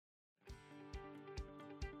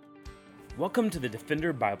Welcome to the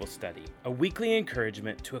Defender Bible Study, a weekly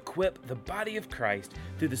encouragement to equip the body of Christ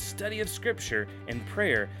through the study of Scripture and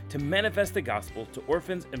prayer to manifest the gospel to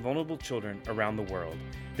orphans and vulnerable children around the world.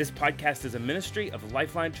 This podcast is a ministry of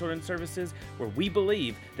Lifeline Children's Services where we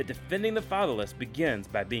believe that defending the fatherless begins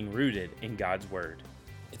by being rooted in God's Word.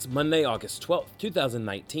 It's Monday, August 12th,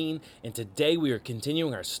 2019, and today we are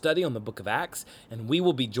continuing our study on the book of Acts, and we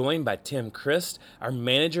will be joined by Tim Christ, our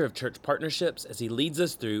manager of church partnerships, as he leads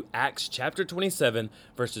us through Acts chapter 27,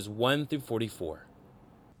 verses 1 through 44.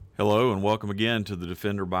 Hello, and welcome again to the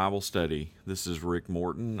Defender Bible Study. This is Rick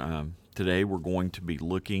Morton. Today we're going to be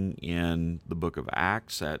looking in the book of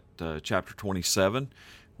Acts at chapter 27.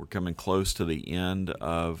 We're coming close to the end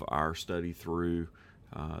of our study through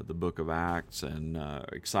the book of Acts, and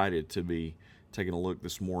excited to be taking a look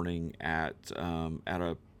this morning at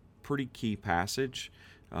a pretty key passage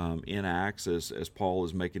in Acts as Paul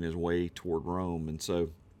is making his way toward Rome. And so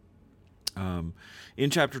in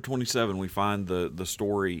chapter 27 we find the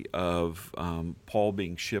story of Paul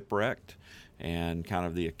being shipwrecked and kind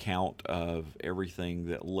of the account of everything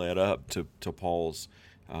that led up to Paul's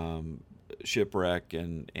shipwreck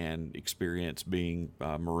and experience being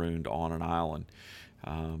marooned on an island.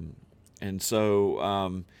 And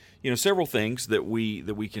so, several things that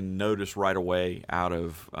we can notice right away out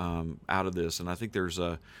of this, and I think there's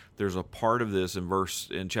a part of this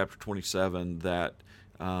in chapter 27 that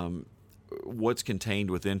what's contained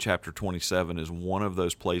within chapter 27 is one of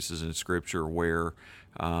those places in Scripture where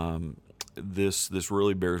this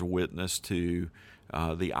really bears witness to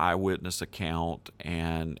the eyewitness account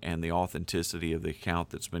and the authenticity of the account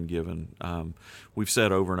that's been given. We've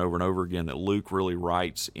said over and over and over again that Luke really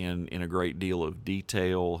writes in a great deal of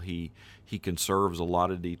detail. He conserves a lot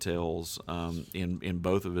of details in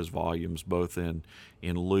both of his volumes, both in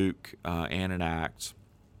Luke and in Acts.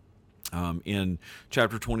 In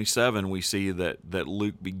chapter 27, we see that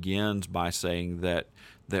Luke begins by saying that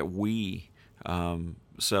we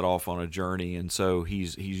set off on a journey, and so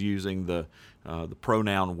he's using the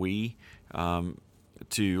pronoun we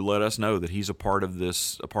to let us know that he's a part of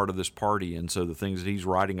this party. And so the things that he's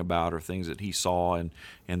writing about are things that he saw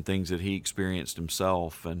and things that he experienced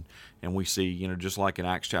himself. And we see, just like in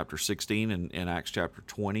Acts chapter 16 and Acts chapter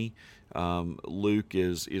 20, Luke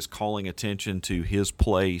is calling attention to his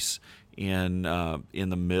place in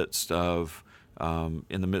the midst of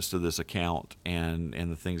this account and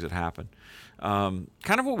the things that happen.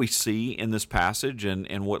 Kind of what we see in this passage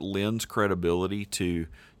and what lends credibility to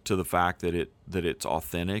the fact that it's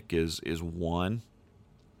authentic is one.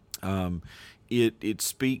 It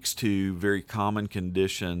speaks to very common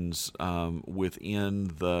conditions within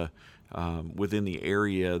the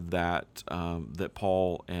area that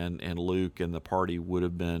Paul and Luke and the party would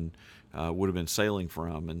have been sailing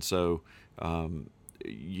from, and so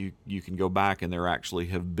you can go back and there actually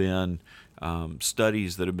have been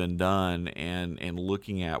studies that have been done and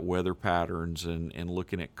looking at weather patterns and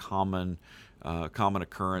looking at common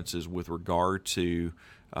occurrences with regard to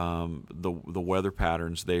the weather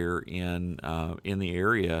patterns there in the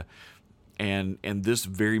area, and this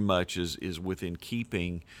very much is within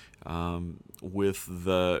keeping with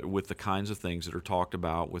the kinds of things that are talked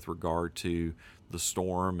about with regard to the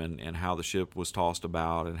storm and how the ship was tossed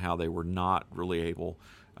about and how they were not really able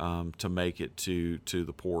to make it to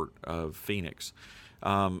the port of Phoenix.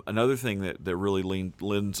 Another thing that really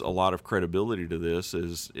lends a lot of credibility to this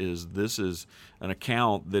is an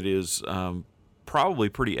account that is probably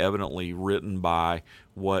pretty evidently written by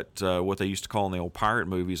what they used to call in the old pirate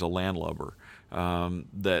movies a landlubber.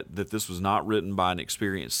 That this was not written by an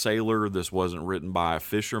experienced sailor. This wasn't written by a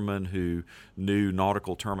fisherman who knew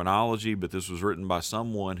nautical terminology, but this was written by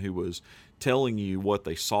someone who was telling you what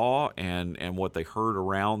they saw and what they heard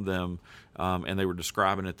around them, and they were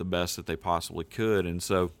describing it the best that they possibly could. And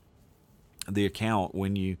so the account,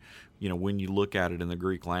 when you look at it in the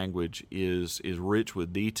Greek language, is rich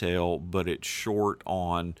with detail, but it's short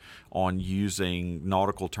on using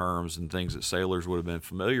nautical terms and things that sailors would have been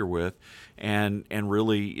familiar with, and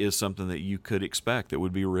really is something that you could expect that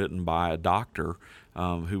would be written by a doctor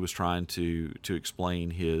who was trying to explain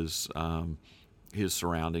his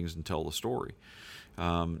surroundings and tell the story.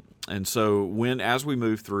 And so as we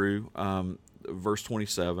move through verse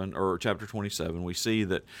 27 or chapter 27, we see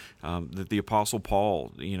that the Apostle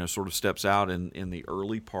Paul, sort of steps out in the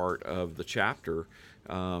early part of the chapter,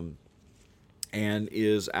 and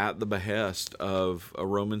is at the behest of a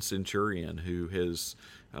Roman centurion who's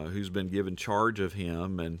been given charge of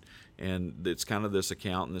him, and it's kind of this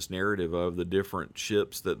account and this narrative of the different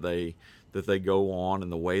ships that they go on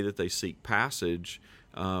and the way that they seek passage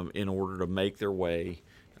in order to make their way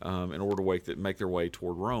in order to make their way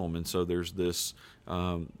toward Rome. And so there's this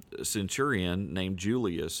centurion named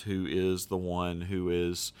Julius, who is the one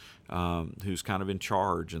who's kind of in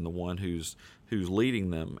charge and the one who's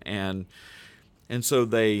leading them. And so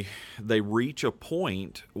they reach a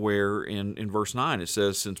point where in verse 9 it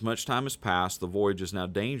says, "Since much time has passed, the voyage is now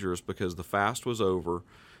dangerous because the fast was over."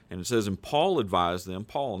 And it says, and Paul advised them,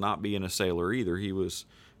 Paul not being a sailor either, he was,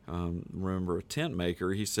 remember, a tent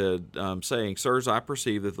maker. He said, saying, "Sirs, I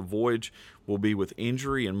perceive that the voyage will be with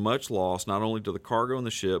injury and much loss, not only to the cargo and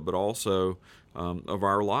the ship, but also of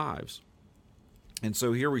our lives." And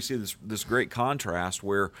so here we see this great contrast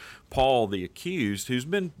where Paul, the accused, who's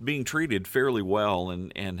been being treated fairly well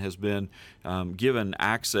and has been given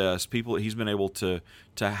access, he's been able to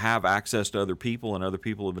have access to other people, and other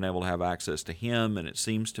people have been able to have access to him. And it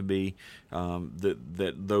seems to be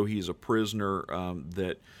that though he's a prisoner,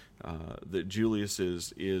 that Julius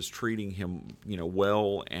is treating him,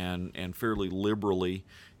 well and fairly liberally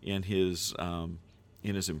in his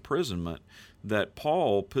imprisonment, that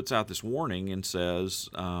Paul puts out this warning and says,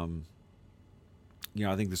 I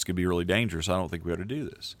think this could be really dangerous. I don't think we ought to do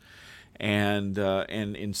this. And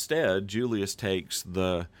instead, Julius takes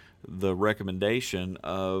the recommendation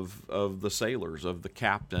of the sailors, of the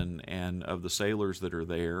captain, and of the sailors that are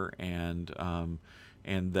there, and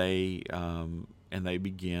they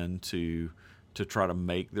begin to try to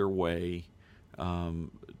make their way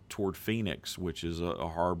toward Phoenix, which is a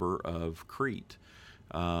harbor of Crete.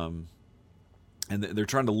 And they're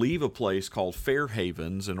trying to leave a place called Fair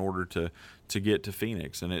Havens in order to get to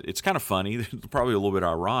Phoenix. And it's kind of funny, probably a little bit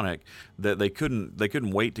ironic, that they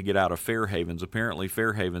couldn't wait to get out of Fair Havens. Apparently,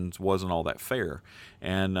 Fair Havens wasn't all that fair,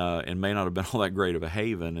 and may not have been all that great of a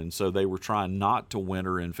haven. And so they were trying not to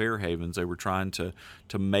winter in Fair Havens. They were trying to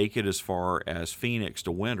make it as far as Phoenix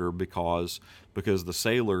to winter because the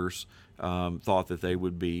sailors thought that they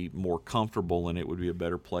would be more comfortable and it would be a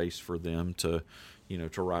better place for them to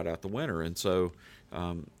ride out the winter. And so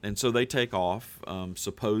they take off,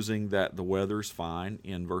 supposing that the weather's fine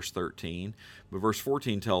in verse 13. But verse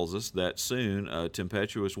 14 tells us that soon a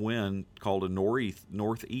tempestuous wind called a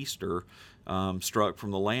northeaster struck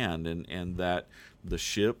from the land, and that the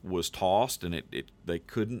ship was tossed, and they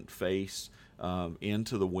couldn't face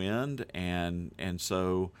into the wind, and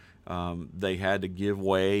so they had to give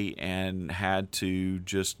way and had to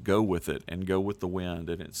just go with it and go with the wind.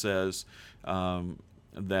 And it says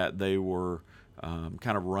that they were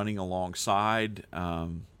kind of running alongside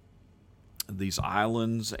these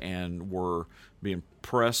islands and were being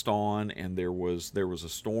pressed on, and there was a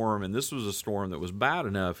storm, and this was a storm that was bad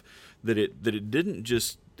enough that it didn't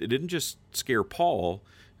just scare Paul,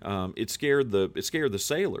 it scared the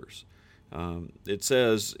sailors. It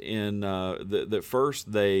says in that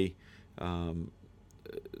first they hoisted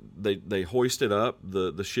up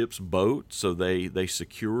the ship's boat, so they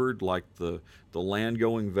secured like the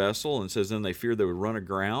land-going vessel, and it says then they feared they would run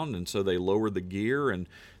aground, and so they lowered the gear and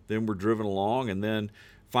then were driven along, and then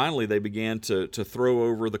finally they began to throw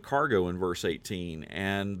over the cargo in verse 18,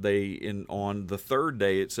 and on the third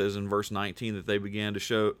day it says in verse 19 that they began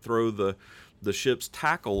to throw the ship's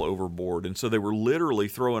tackle overboard. And so they were literally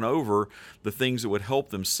throwing over the things that would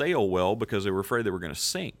help them sail well because they were afraid they were going to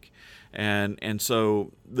sink. And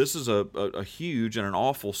so this is a huge and an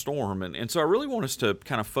awful storm. And so I really want us to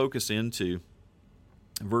kind of focus into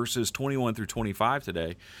verses 21 through 25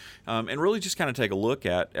 today, and really just kind of take a look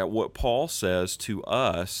at what Paul says to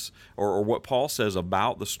us, or what Paul says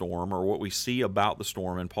about the storm, or what we see about the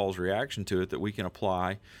storm and Paul's reaction to it that we can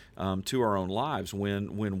apply to our own lives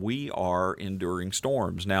when we are enduring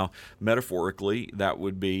storms. Now, metaphorically, that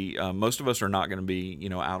would be most of us are not going to be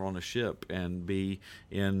out on a ship and be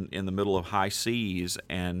in the middle of high seas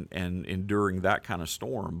and enduring that kind of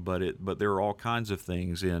storm. But there are all kinds of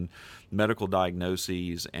things in medical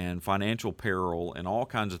diagnoses and financial peril and all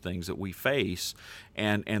kinds of things that we face,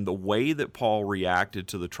 and the way that Paul reacted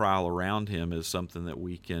to the trial around him is something that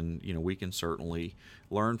we can certainly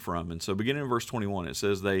learn from. And so beginning in verse 21, it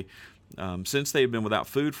says since they had been without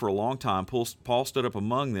food for a long time, Paul stood up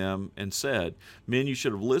among them and said, "Men, you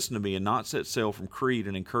should have listened to me and not set sail from Crete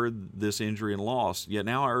and incurred this injury and loss. Yet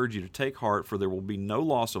now I urge you to take heart, for there will be no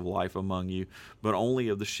loss of life among you, but only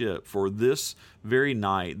of the ship. For this very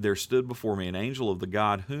night there stood before me an angel of the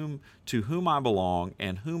God to whom I belong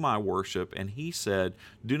and whom I worship, and he said,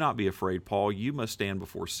 'Do not be afraid, Paul. You must stand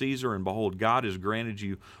before Caesar, and behold, God has granted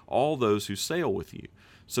you all those who sail with you.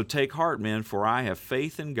 So take heart, men, for I have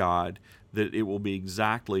faith in God that it will be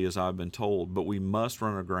exactly as I've been told, but we must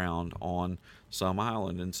run aground on some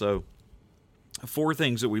island.'" And so four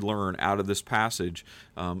things that we learn out of this passage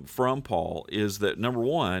from Paul is that, number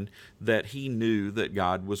one, that he knew that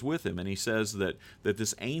God was with him. And he says that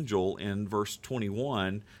this angel in verse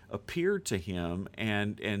 21 appeared to him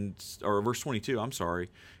or verse 22, I'm sorry,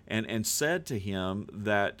 and said to him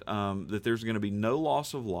that there's going to be no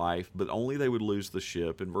loss of life, but only they would lose the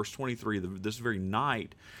ship. In verse 23, this very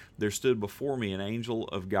night there stood before me an angel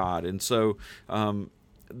of God. And so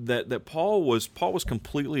that Paul was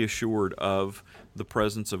completely assured of the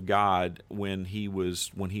presence of God when he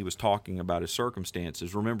was talking about his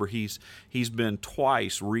circumstances. Remember, he's been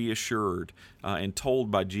twice reassured and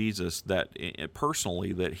told by Jesus that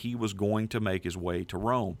personally that he was going to make his way to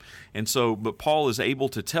Rome. And so, but Paul is able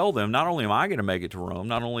to tell them, not only am I going to make it to Rome,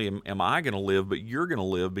 not only am I going to live, but you're going to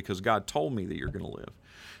live because God told me that you're going to live.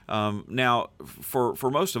 Now,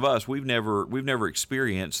 for most of us, we've never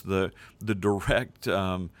experienced the direct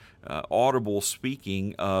audible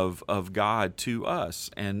speaking of God to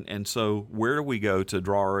us, and so where do we go to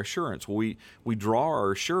draw our assurance? Well, we draw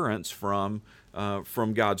our assurance from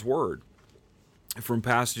God's Word, from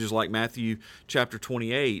passages like Matthew chapter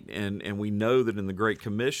 28, and we know that in the Great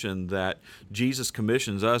Commission that Jesus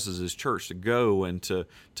commissions us as His church to go and to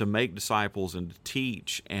make disciples and to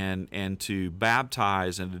teach and to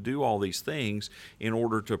baptize and to do all these things in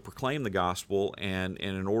order to proclaim the gospel and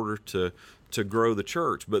in order to grow the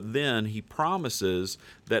church. But then He promises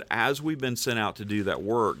that as we've been sent out to do that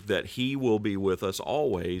work, that He will be with us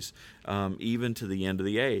always, even to the end of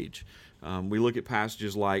the age. We look at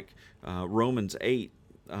passages like Romans 8,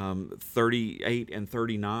 38 and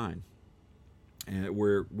 39,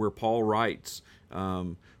 where Paul writes,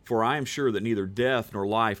 "For I am sure that neither death, nor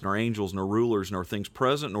life, nor angels, nor rulers, nor things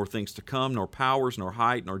present, nor things to come, nor powers, nor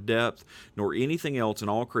height, nor depth, nor anything else in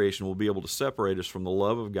all creation will be able to separate us from the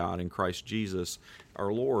love of God in Christ Jesus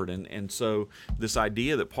our Lord." And so this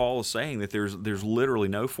idea that Paul is saying that there's literally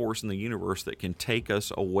no force in the universe that can take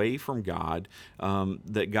us away from God,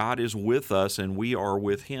 that God is with us and we are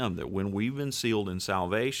with Him, that when we've been sealed in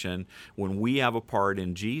salvation, when we have a part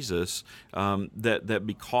in Jesus, that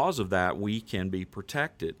because of that we can be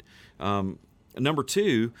protected. Number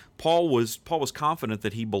two, Paul was confident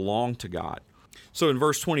that he belonged to God. So in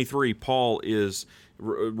verse 23, Paul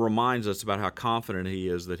reminds us about how confident he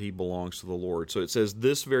is that he belongs to the Lord. So it says,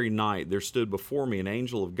 "This very night there stood before me an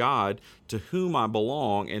angel of God, to whom I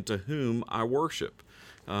belong and to whom I worship."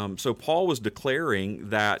 So Paul was declaring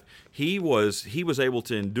that he was able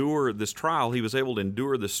to endure this trial, he was able to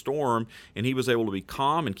endure this storm, and he was able to be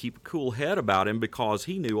calm and keep a cool head about him because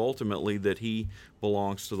he knew ultimately that he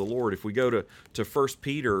belongs to the Lord. If we go to 1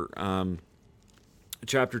 Peter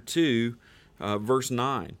chapter 2, verse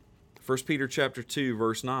 9. 1 Peter chapter 2,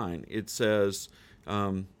 verse 9, it says,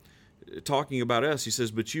 talking about us, he says,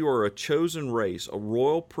 "But you are a chosen race, a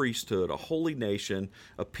royal priesthood, a holy nation,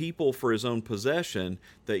 a people for His own possession,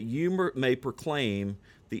 that you may proclaim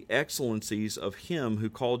the excellencies of Him who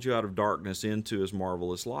called you out of darkness into His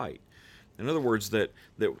marvelous light." In other words, that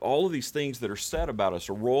all of these things that are said about us,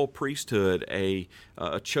 a royal priesthood, a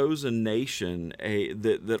chosen nation,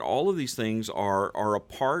 that all of these things are a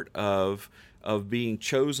part of being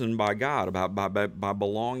chosen by God, by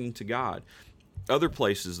belonging to God. Other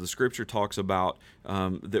places, the Scripture talks about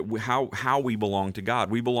how we belong to God.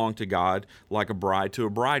 We belong to God like a bride to a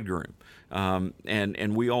bridegroom.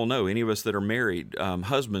 And we all know, any of us that are married,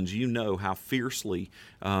 husbands, you know how fiercely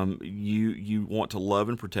you want to love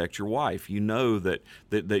and protect your wife. You know that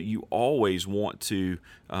you always want to,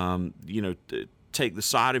 take the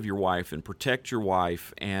side of your wife and protect your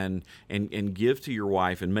wife and give to your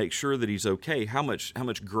wife and make sure that he's okay. How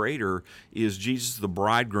much greater is Jesus the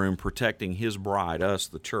bridegroom protecting His bride, us,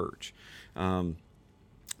 the church?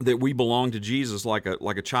 That we belong to Jesus like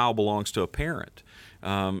a child belongs to a parent.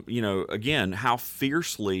 Again, how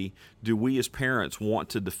fiercely do we as parents want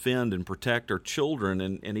to defend and protect our children,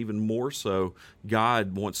 and even more so,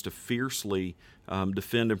 God wants to fiercely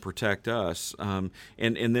defend and protect us. And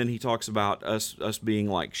then he talks about us being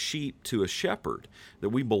like sheep to a shepherd, that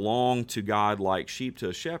we belong to God like sheep to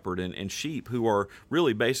a shepherd, and sheep who are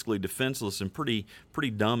really basically defenseless and pretty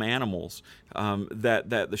dumb animals, that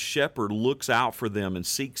the shepherd looks out for them and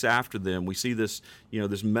seeks after them. We see this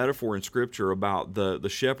metaphor in Scripture about the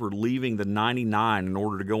shepherd leaving the 99 in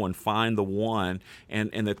order to go and find the one,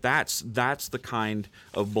 and that's the kind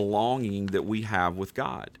of belonging that we have with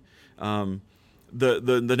God.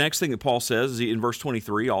 The next thing that Paul says is in verse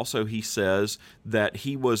 23, also he says that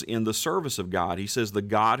he was in the service of God. He says, "The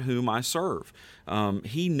God whom I serve."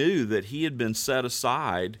 He knew that he had been set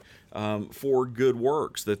aside for good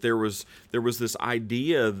works, that there was this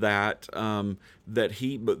idea that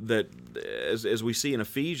that as we see in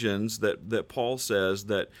Ephesians, that Paul says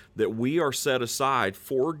that we are set aside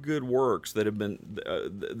for good works that have been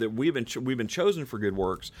that we've been chosen for good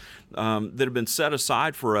works that have been set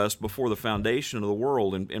aside for us before the foundation of the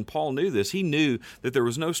world. And Paul knew this. He knew that there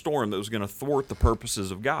was no storm that was going to thwart the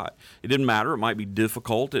purposes of God. It didn't matter. It might be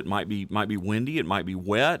difficult. It might be windy. It might be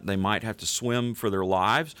wet. They might have to swim for their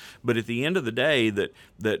lives. But at the end of the day,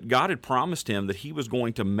 that God had promised him that he was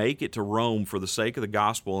going to make it to Rome for the sake of the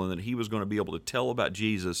gospel, and that he was going to be able to tell about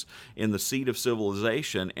Jesus in the seat of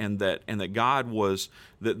civilization, and that God was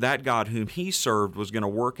that God whom he served was going to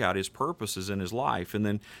work out his purposes in his life. And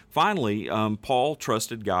then finally, Paul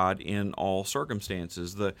trusted God in all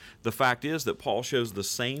circumstances. The fact is that Paul shows the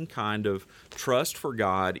same kind of trust for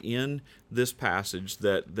God in this passage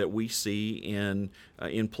that we see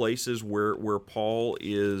in places where Paul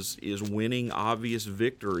is winning obvious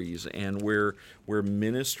victories and where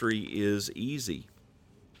ministry is easy.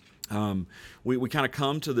 We kind of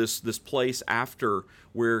come to this place after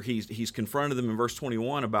where he's confronted them in verse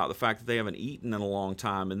 21 about the fact that they haven't eaten in a long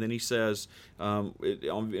time. And then he says,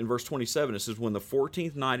 in verse 27, it says, when the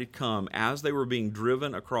 14th night had come, as they were being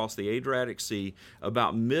driven across the Adriatic Sea,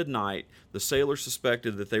 about midnight, the sailors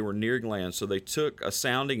suspected that they were nearing land. So they took a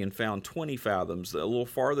sounding and found 20 fathoms. A little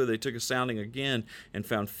farther, they took a sounding again and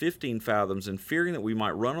found 15 fathoms. And fearing that we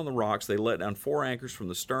might run on the rocks, they let down 4 anchors from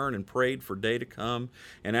the stern and prayed for day to come.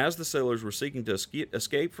 And as the sailors were seeking to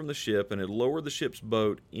escape from the ship and had lowered the ship's boat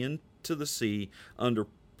into the sea under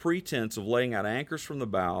pretense of laying out anchors from the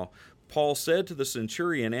bow, Paul said to the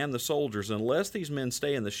centurion and the soldiers, unless these men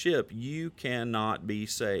stay in the ship, you cannot be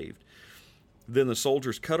saved. Then the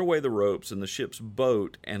soldiers cut away the ropes in the ship's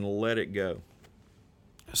boat and let it go.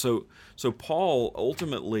 So Paul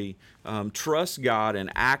ultimately trusts God and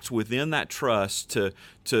acts within that trust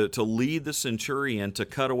to lead the centurion to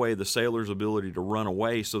cut away the sailor's ability to run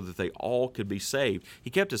away so that they all could be saved. He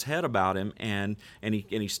kept his head about him, and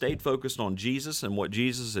he stayed focused on Jesus and what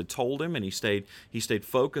Jesus had told him, and he stayed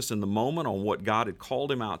focused in the moment on what God had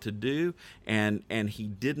called him out to do, and he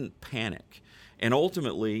didn't panic. And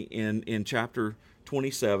ultimately, in chapter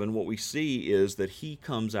 27, what we see is that he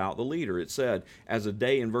comes out the leader. It said, as a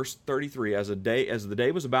day, in verse 33, as the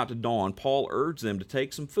day was about to dawn, Paul urged them to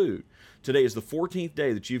take some food. Today is the 14th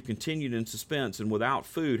day that you've continued in suspense and without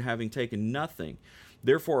food, having taken nothing.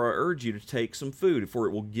 Therefore, I urge you to take some food, for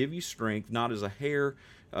it will give you strength, not as a hair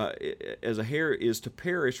is to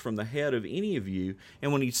perish from the head of any of you.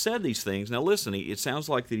 And when he said these things, now listen, it sounds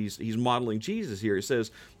like that he's modeling Jesus here. It says,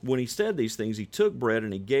 when he said these things, he took bread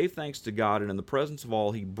and he gave thanks to God, and in the presence of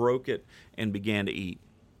all, he broke it and began to eat.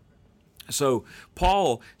 So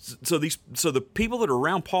the people that are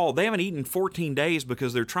around Paul, they haven't eaten in 14 days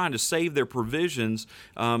because they're trying to save their provisions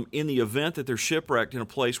in the event that they're shipwrecked in a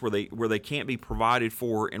place where they can't be provided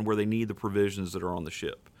for and where they need the provisions that are on the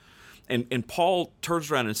ship. And Paul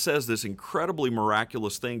turns around and says this incredibly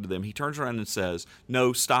miraculous thing to them. He turns around and says,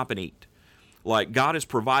 no, stop and eat. Like, God has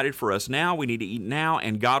provided for us now, we need to eat now,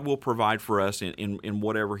 and God will provide for us in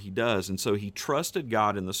whatever he does. And so he trusted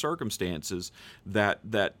God in the circumstances that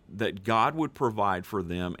God would provide for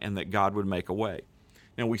them and that God would make a way.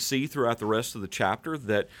 And we see throughout the rest of the chapter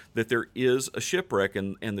that there is a shipwreck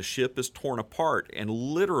and the ship is torn apart, and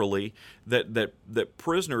literally that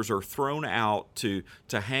prisoners are thrown out to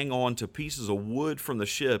hang on to pieces of wood from the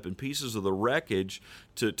ship and pieces of the wreckage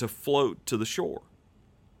to float to the shore.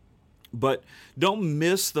 But don't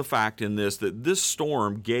miss the fact in this that this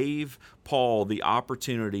storm gave Paul the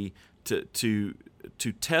opportunity to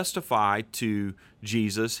testify to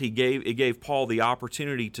Jesus. It gave Paul the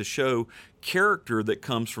opportunity to show character that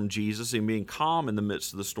comes from Jesus and being calm in the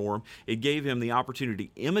midst of the storm. It gave him the opportunity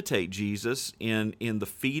to imitate Jesus in the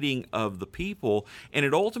feeding of the people, and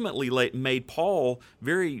it ultimately made Paul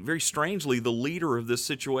very, very strangely the leader of this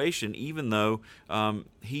situation, even though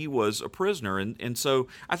he was a prisoner. And so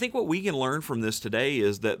I think what we can learn from this today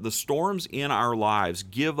is that the storms in our lives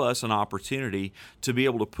give us an opportunity to be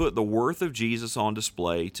able to put the worth of Jesus on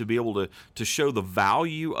display, to be able to show the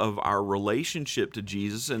value of our relationship to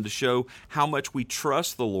Jesus, and to show how much we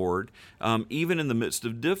trust the Lord, even in the midst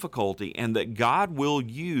of difficulty, and that God will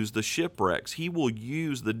use the shipwrecks. He will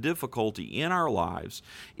use the difficulty in our lives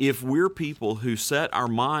if we're people who set our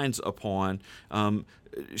minds upon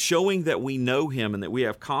showing that we know him and that we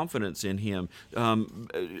have confidence in him,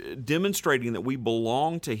 demonstrating that we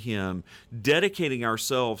belong to him, dedicating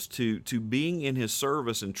ourselves to being in his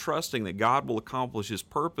service and trusting that God will accomplish his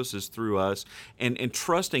purposes through us, and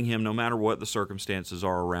trusting him no matter what the circumstances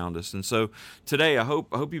are around us. And so today I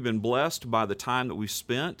hope you've been blessed by the time that we've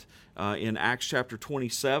spent in Acts chapter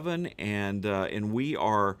 27, and we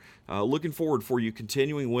are looking forward for you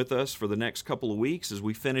continuing with us for the next couple of weeks as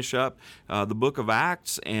we finish up the book of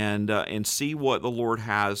Acts and see what the Lord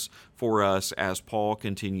has for us as Paul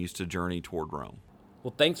continues to journey toward Rome.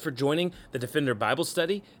 Well, thanks for joining the Defender Bible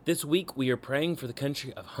Study. This week, we are praying for the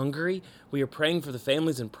country of Hungary. We are praying for the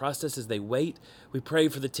families in process as they wait. We pray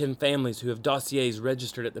for the 10 families who have dossiers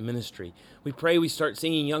registered at the ministry. We pray we start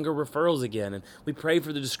seeing younger referrals again, and we pray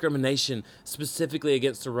for the discrimination specifically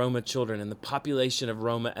against the Roma children and the population of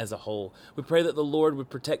Roma as a whole. We pray that the Lord would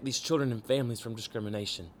protect these children and families from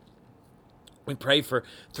discrimination. We pray for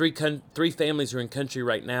three families who are in country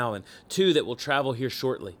right now and 2 that will travel here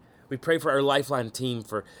shortly. We pray for our Lifeline team,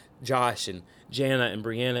 for Josh and Jana and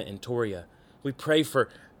Brianna and Toria. We pray for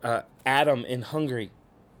Adam in Hungary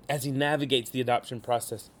as he navigates the adoption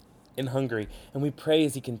process in Hungary. And we pray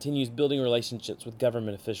as he continues building relationships with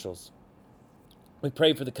government officials. We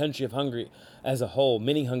pray for the country of Hungary as a whole.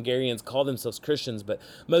 Many Hungarians call themselves Christians, but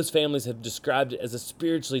most families have described it as a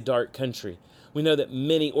spiritually dark country. We know that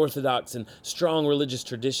many Orthodox and strong religious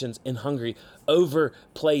traditions in Hungary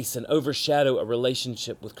overplace and overshadow a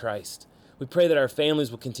relationship with Christ. We pray that our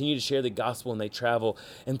families will continue to share the gospel when they travel,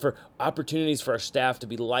 and for opportunities for our staff to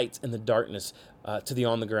be lights in the darkness to the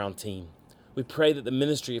on-the-ground team. We pray that the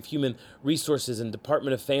Ministry of Human Resources and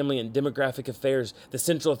Department of Family and Demographic Affairs, the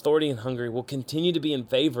central authority in Hungary, will continue to be in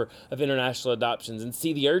favor of international adoptions and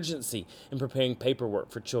see the urgency in preparing paperwork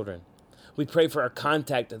for children. We pray for our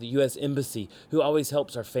contact at the U.S. Embassy, who always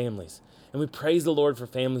helps our families. And we praise the Lord for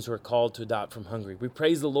families who are called to adopt from Hungary. We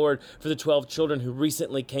praise the Lord for the 12 children who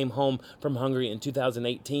recently came home from Hungary in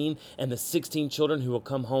 2018 and the 16 children who will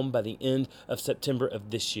come home by the end of September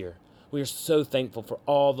of this year. We are so thankful for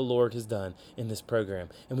all the Lord has done in this program.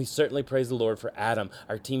 And we certainly praise the Lord for Adam,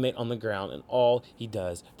 our teammate on the ground, and all he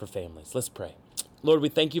does for families. Let's pray. Lord, we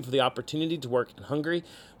thank you for the opportunity to work in Hungary.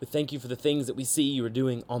 We thank you for the things that we see you are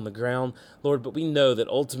doing on the ground, Lord, but we know that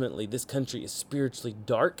ultimately this country is spiritually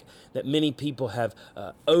dark, that many people have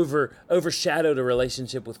overshadowed a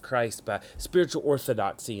relationship with Christ by spiritual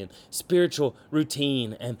orthodoxy and spiritual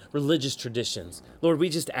routine and religious traditions. Lord, we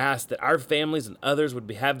just ask that our families and others would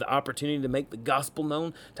have the opportunity to make the gospel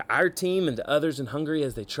known to our team and to others in Hungary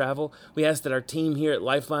as they travel. We ask that our team here at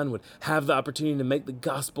Lifeline would have the opportunity to make the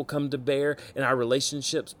gospel come to bear in our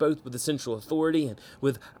relationships, both with the central authority and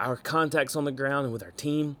with our contacts on the ground and with our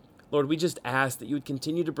team. Lord, we just ask that you would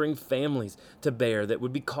continue to bring families to bear that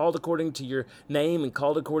would be called according to your name and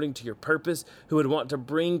called according to your purpose, who would want to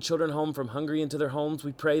bring children home from Hungary into their homes.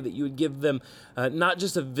 We pray that you would give them not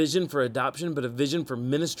just a vision for adoption, but a vision for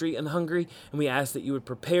ministry in Hungary. And we ask that you would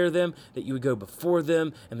prepare them, that you would go before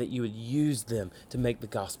them, and that you would use them to make the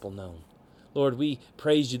gospel known. Lord, we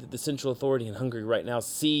praise you that the central authority in Hungary right now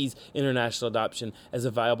sees international adoption as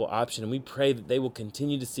a viable option, and we pray that they will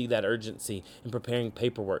continue to see that urgency in preparing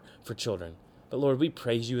paperwork for children. But Lord, we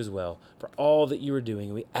praise you as well for all that you are doing,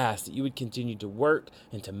 and we ask that you would continue to work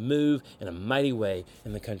and to move in a mighty way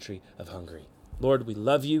in the country of Hungary. Lord, we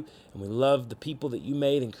love you, and we love the people that you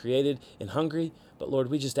made and created in Hungary. But Lord,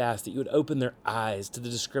 we just ask that you would open their eyes to the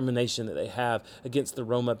discrimination that they have against the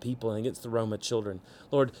Roma people and against the Roma children.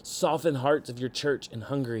 Lord, soften hearts of your church in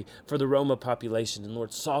Hungary for the Roma population. And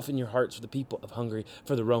Lord, soften your hearts for the people of Hungary,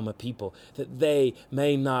 for the Roma people, that they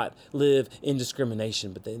may not live in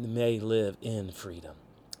discrimination, but they may live in freedom.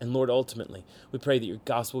 And Lord, ultimately, we pray that your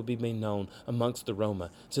gospel will be made known amongst the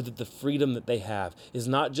Roma, so that the freedom that they have is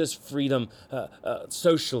not just freedom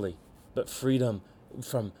socially, but freedom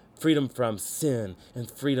from sin and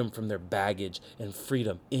freedom from their baggage and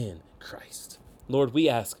freedom in Christ. Lord, we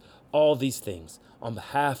ask all these things on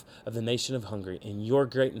behalf of the nation of Hungary in your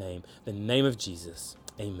great name, the name of Jesus.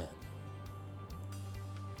 Amen.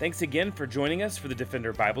 Thanks again for joining us for the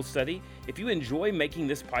Defender Bible Study. If you enjoy making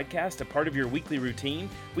this podcast a part of your weekly routine,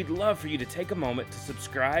 we'd love for you to take a moment to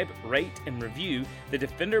subscribe, rate, and review the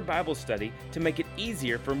Defender Bible Study to make it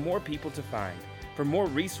easier for more people to find. For more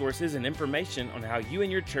resources and information on how you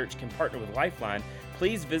and your church can partner with Lifeline,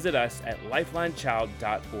 please visit us at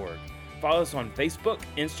lifelinechild.org. Follow us on Facebook,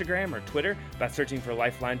 Instagram, or Twitter by searching for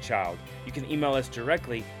Lifeline Child. You can email us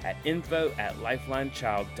directly at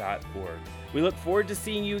info@lifelinechild.org. We look forward to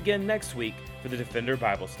seeing you again next week for the Defender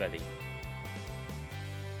Bible Study.